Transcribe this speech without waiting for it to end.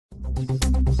Hi,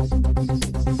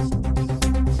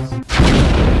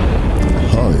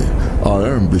 I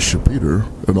am Bishop Peter,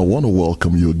 and I want to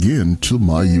welcome you again to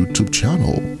my YouTube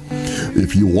channel.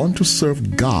 If you want to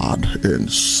serve God in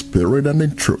spirit and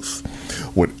in truth,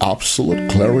 with absolute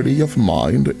clarity of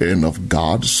mind and of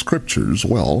God's scriptures,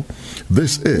 well,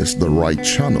 this is the right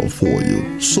channel for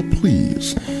you. So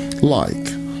please,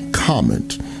 like,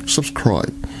 comment,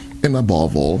 subscribe, and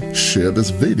above all, share this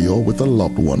video with a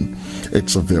loved one.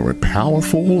 It's a very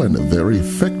powerful and a very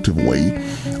effective way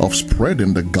of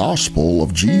spreading the gospel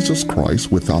of Jesus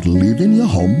Christ without leaving your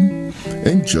home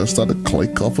and just at a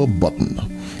click of a button.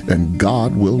 And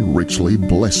God will richly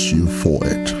bless you for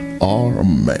it.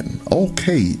 Amen.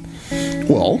 Okay.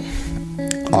 Well,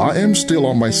 I am still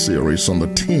on my series on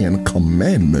the 10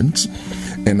 Commandments,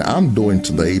 and I'm doing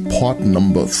today part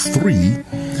number 3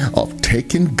 of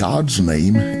taking God's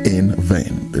name in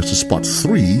vain. This is part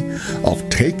 3 of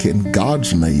taking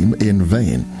God's name in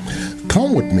vain.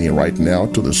 Come with me right now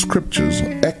to the scriptures,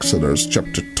 Exodus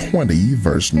chapter 20,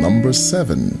 verse number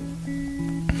 7.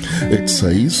 It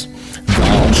says,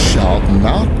 "Thou shalt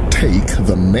not take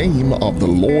the name of the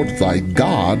Lord thy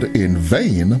God in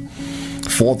vain,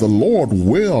 for the Lord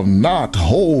will not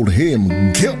hold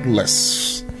him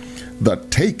guiltless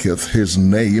that taketh his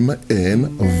name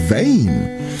in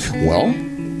vain." Well,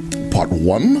 part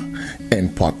 1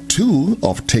 and part 2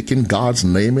 of Taking God's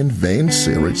Name in Vain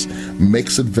series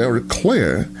makes it very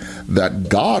clear that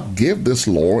God gave this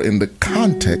law in the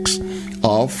context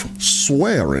of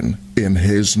swearing in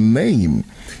his name.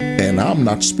 And I'm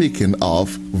not speaking of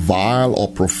vile or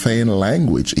profane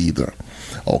language either.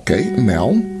 Okay,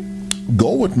 now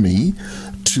go with me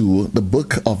to the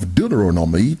book of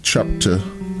Deuteronomy chapter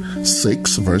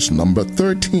 6 verse number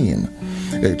 13.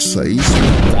 It says,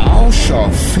 "Thou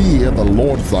shalt fear the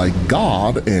Lord thy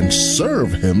God and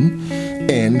serve him,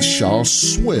 and shall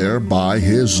swear by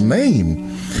his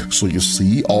name." So you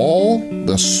see, all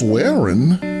the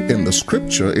swearing in the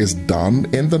scripture is done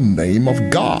in the name of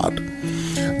God.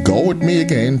 Go with me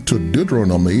again to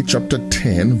Deuteronomy chapter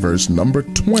 10 verse number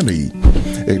 20.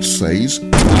 It says,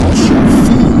 "Thou shalt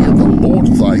fear the Lord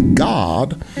thy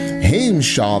God, him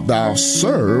shalt thou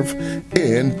serve,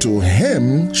 and to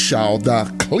him shalt thou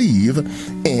cleave,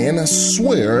 and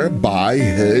swear by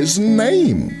his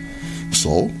name."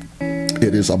 So,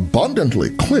 it is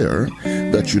abundantly clear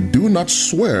that you do not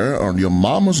swear on your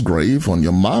mama's grave, on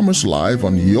your mama's life,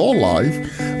 on your life,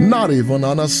 not even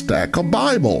on a stack of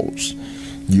Bibles.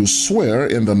 You swear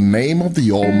in the name of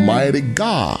the Almighty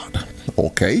God.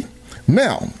 Okay?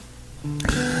 Now,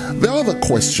 there are other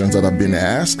questions that have been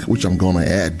asked, which I'm going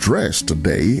to address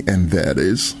today, and that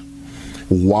is,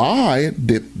 why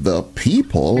did the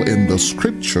people in the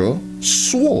scripture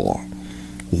swear?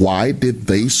 Why did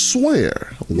they swear?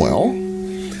 Well,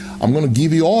 I'm going to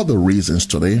give you all the reasons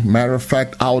today. Matter of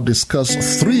fact, I'll discuss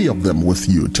 3 of them with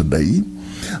you today.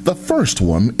 The first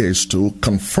one is to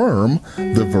confirm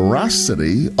the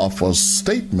veracity of a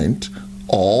statement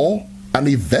or an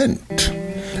event.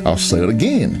 I'll say it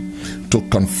again. To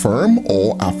confirm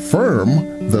or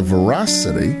affirm the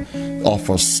veracity of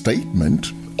a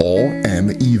statement or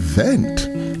an event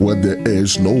where there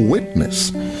is no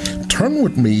witness. Turn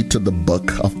with me to the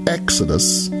book of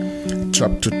Exodus,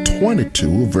 chapter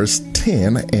 22, verse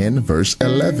 10 and verse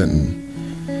 11.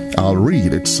 I'll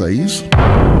read. It says,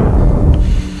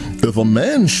 "If a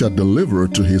man shall deliver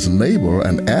to his neighbor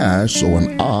an ass or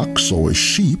an ox or a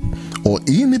sheep or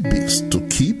any beast to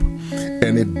keep,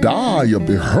 and it die or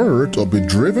be hurt or be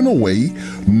driven away,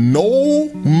 no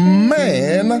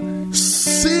man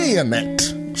seeing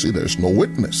it." See, there's no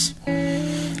witness.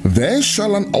 "Then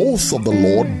shall an oath of the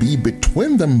Lord be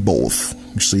between them both."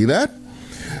 You see that?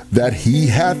 "That he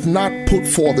hath not put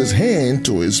forth his hand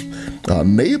to his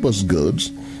neighbor's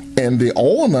goods, and the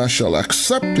owner shall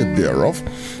accept it thereof,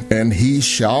 and he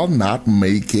shall not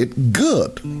make it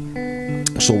good."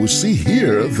 So we see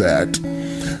here that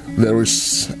there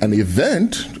is an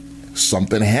event,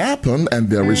 something happened, and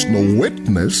there is no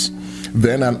witness.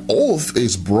 Then an oath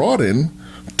is brought in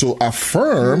to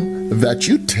affirm that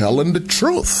you're telling the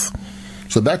truth.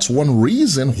 So that's one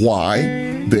reason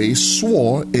why they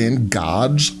swore in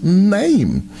God's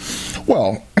name.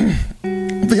 Well,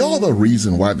 the other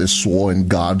reason why they swore in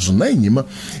God's name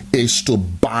is to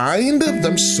bind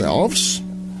themselves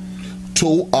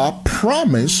to a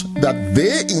promise that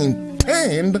they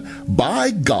intend by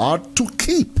God to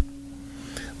keep.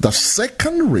 The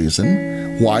second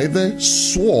reason why they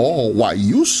swore, or why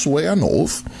you swear an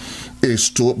oath, is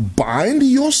to bind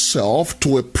yourself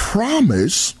to a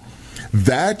promise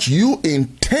that you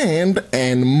intend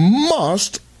and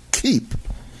must keep.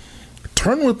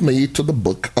 Turn with me to the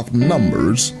book of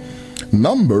Numbers,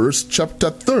 Numbers chapter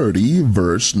 30,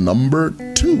 verse number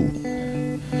 2.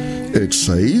 It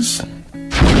says,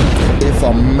 if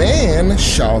a man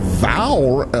shall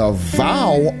vow a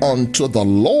vow unto the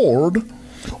Lord,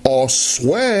 or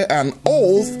swear an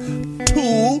oath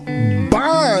to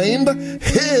bind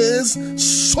his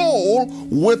soul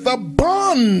with a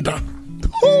bond.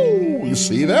 Oh, you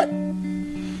see that?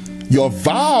 Your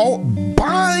vow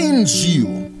binds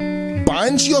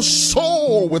your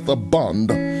soul with a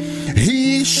bond.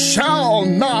 He shall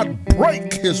not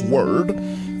break his word.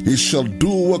 He shall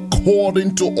do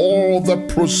according to all that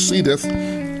proceedeth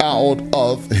out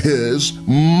of his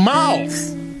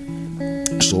mouth.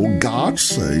 So God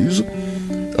says,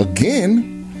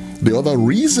 again, the other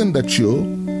reason that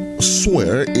you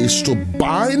swear is to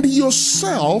bind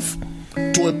yourself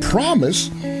to a promise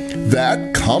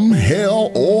that come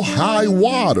hell or high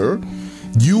water,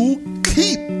 you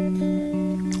keep.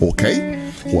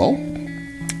 Okay? Well,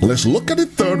 let's look at the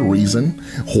third reason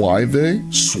why they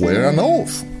swear an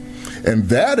oath. And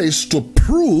that is to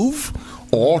prove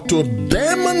or to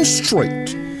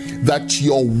demonstrate that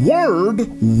your word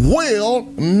will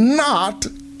not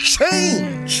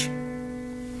change.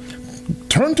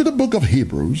 Turn to the book of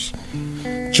Hebrews,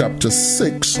 chapter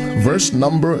 6, verse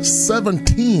number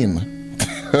 17.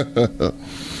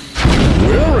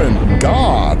 Wherein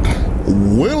God,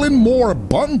 willing more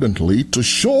abundantly to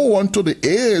show unto the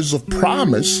heirs of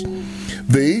promise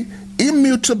the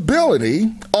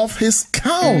immutability of his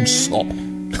counsel,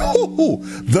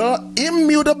 the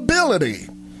immutability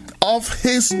of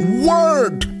his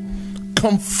word,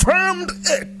 confirmed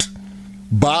it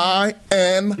by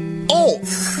an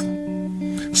oath.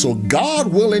 So God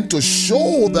willing to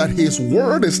show that his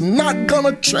word is not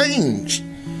gonna change.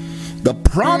 The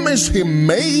promise he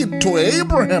made to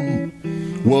Abraham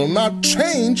will not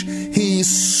change. He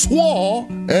swore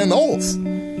an oath.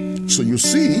 So you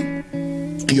see,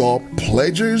 your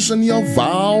pledges and your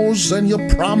vows and your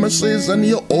promises and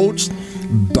your oaths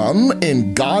done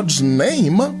in God's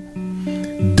name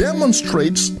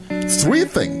demonstrates three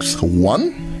things.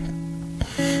 One,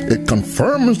 it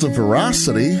confirms the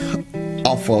veracity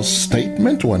of a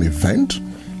statement or an event.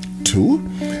 Two,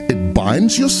 it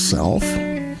binds yourself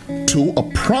to a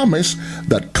promise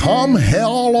that come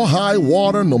hell or high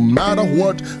water, no matter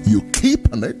what, you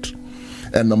keep in it.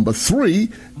 And number three,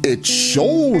 it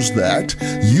shows that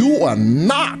you are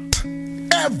not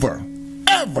ever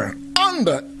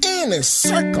under any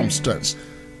circumstance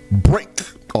break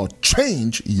or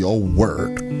change your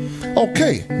word.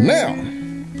 Okay, now,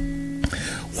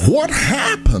 what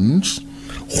happens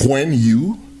when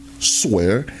you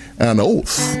swear an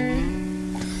oath?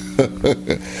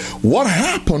 What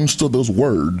happens to those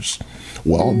words?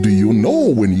 Well, do you know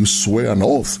when you swear an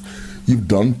oath, you've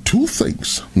done two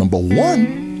things. Number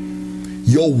one,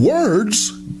 your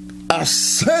words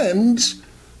ascend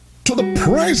to the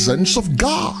presence of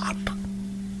God.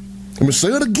 Let me say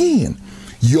it again.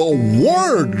 Your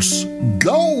words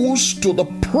goes to the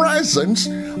presence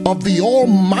of the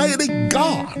Almighty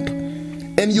God,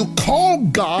 and you call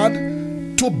God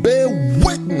to bear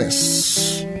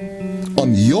witness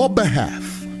on your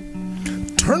behalf.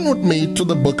 Turn with me to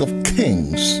the book of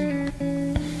Kings.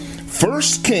 1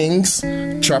 Kings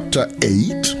chapter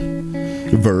 8,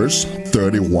 verse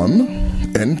 31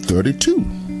 and 32.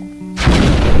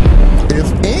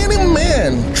 If any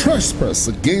man trespass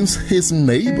against his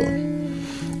neighbor,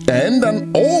 and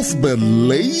an oath be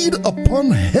laid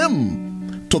upon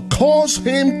him to cause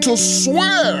him to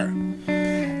swear,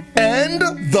 and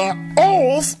the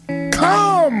oath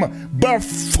come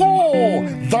before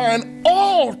thine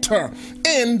altar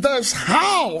in this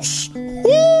house.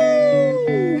 Woo!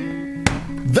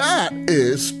 That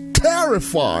is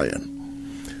terrifying.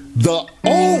 The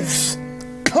oath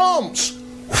comes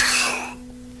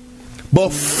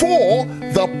before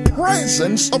the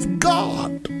presence of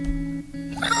God.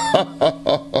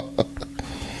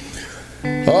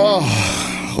 Well,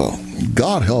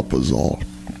 God help us all.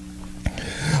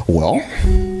 Well,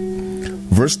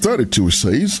 verse 32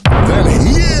 says, Then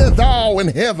hear thou in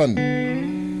heaven,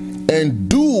 and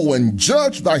do and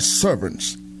judge thy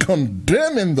servants,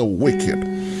 condemning the wicked,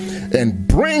 and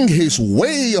bring his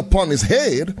way upon his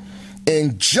head,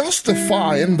 and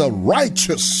justifying the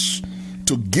righteous,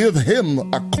 to give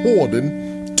him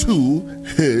according to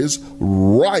his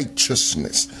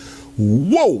righteousness.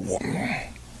 Whoa!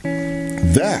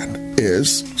 That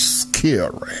is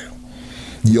scary.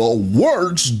 Your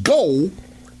words go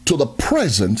to the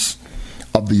presence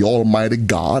of the Almighty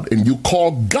God, and you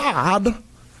call God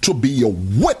to be your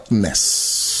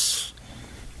witness.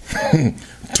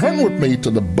 Turn with me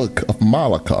to the book of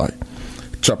Malachi,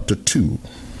 chapter 2.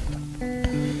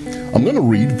 I'm going to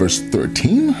read verse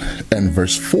 13 and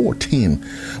verse 14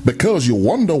 because you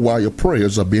wonder why your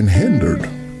prayers are being hindered.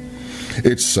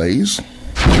 It says,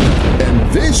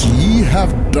 "And this ye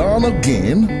have done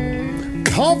again,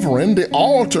 covering the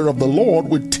altar of the Lord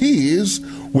with tears,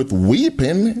 with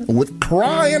weeping, with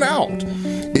crying out,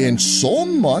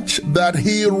 insomuch that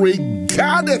he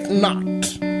regardeth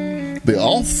not the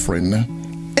offering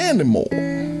anymore,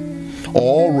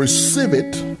 or receive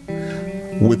it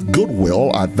with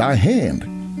goodwill at thy hand.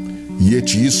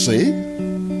 Yet ye say,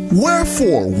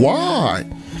 wherefore? Why?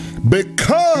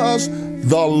 Because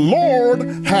the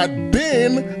Lord had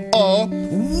been a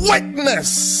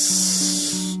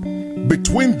witness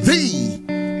between thee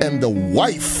and the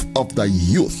wife of thy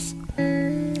youth,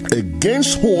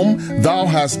 against whom thou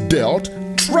hast dealt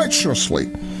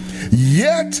treacherously.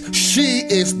 Yet she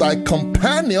is thy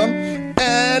companion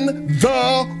and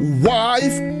the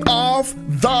wife of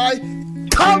thy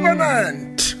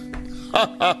covenant."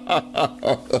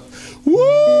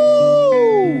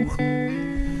 Woo!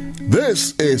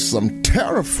 This is some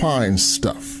terrifying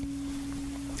stuff.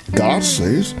 God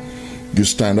says, you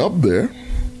stand up there,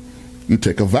 you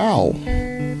take a vow,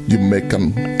 you make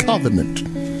a covenant.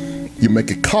 You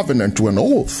make a covenant to an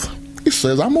oath. He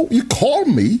says, you call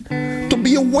me to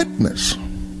be a witness.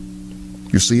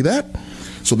 You see that?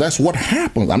 So that's what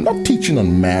happens. I'm not teaching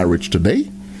on marriage today,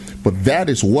 but that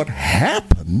is what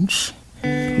happens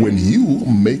when you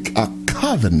make a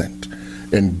covenant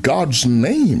in God's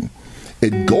name.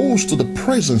 It goes to the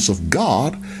presence of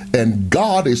God, and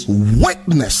God is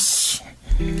witness.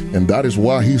 And that is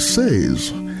why he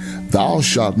says, "Thou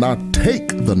shalt not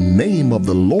take the name of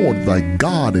the Lord thy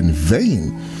God in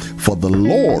vain, for the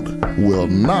Lord will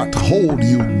not hold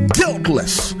you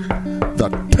guiltless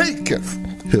that taketh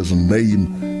his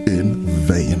name in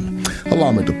vain."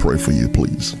 Allow me to pray for you,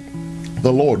 please.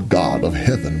 The Lord God of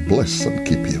heaven bless and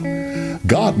keep you.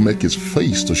 God make his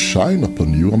face to shine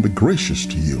upon you and be gracious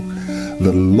to you.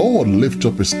 The Lord lift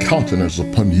up his countenance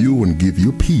upon you and give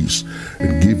you peace,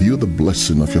 and give you the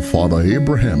blessing of your father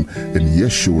Abraham. In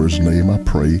Yeshua's name I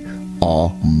pray.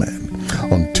 Amen.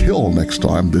 Until next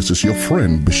time, this is your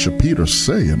friend Bishop Peter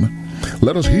saying,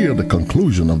 let us hear the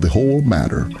conclusion of the whole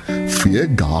matter. Fear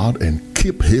God and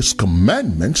keep his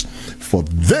commandments, for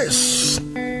this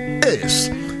is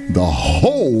the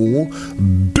whole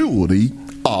duty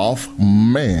of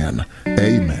man.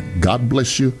 Amen. God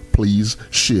bless you. Please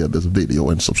share this video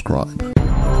and subscribe.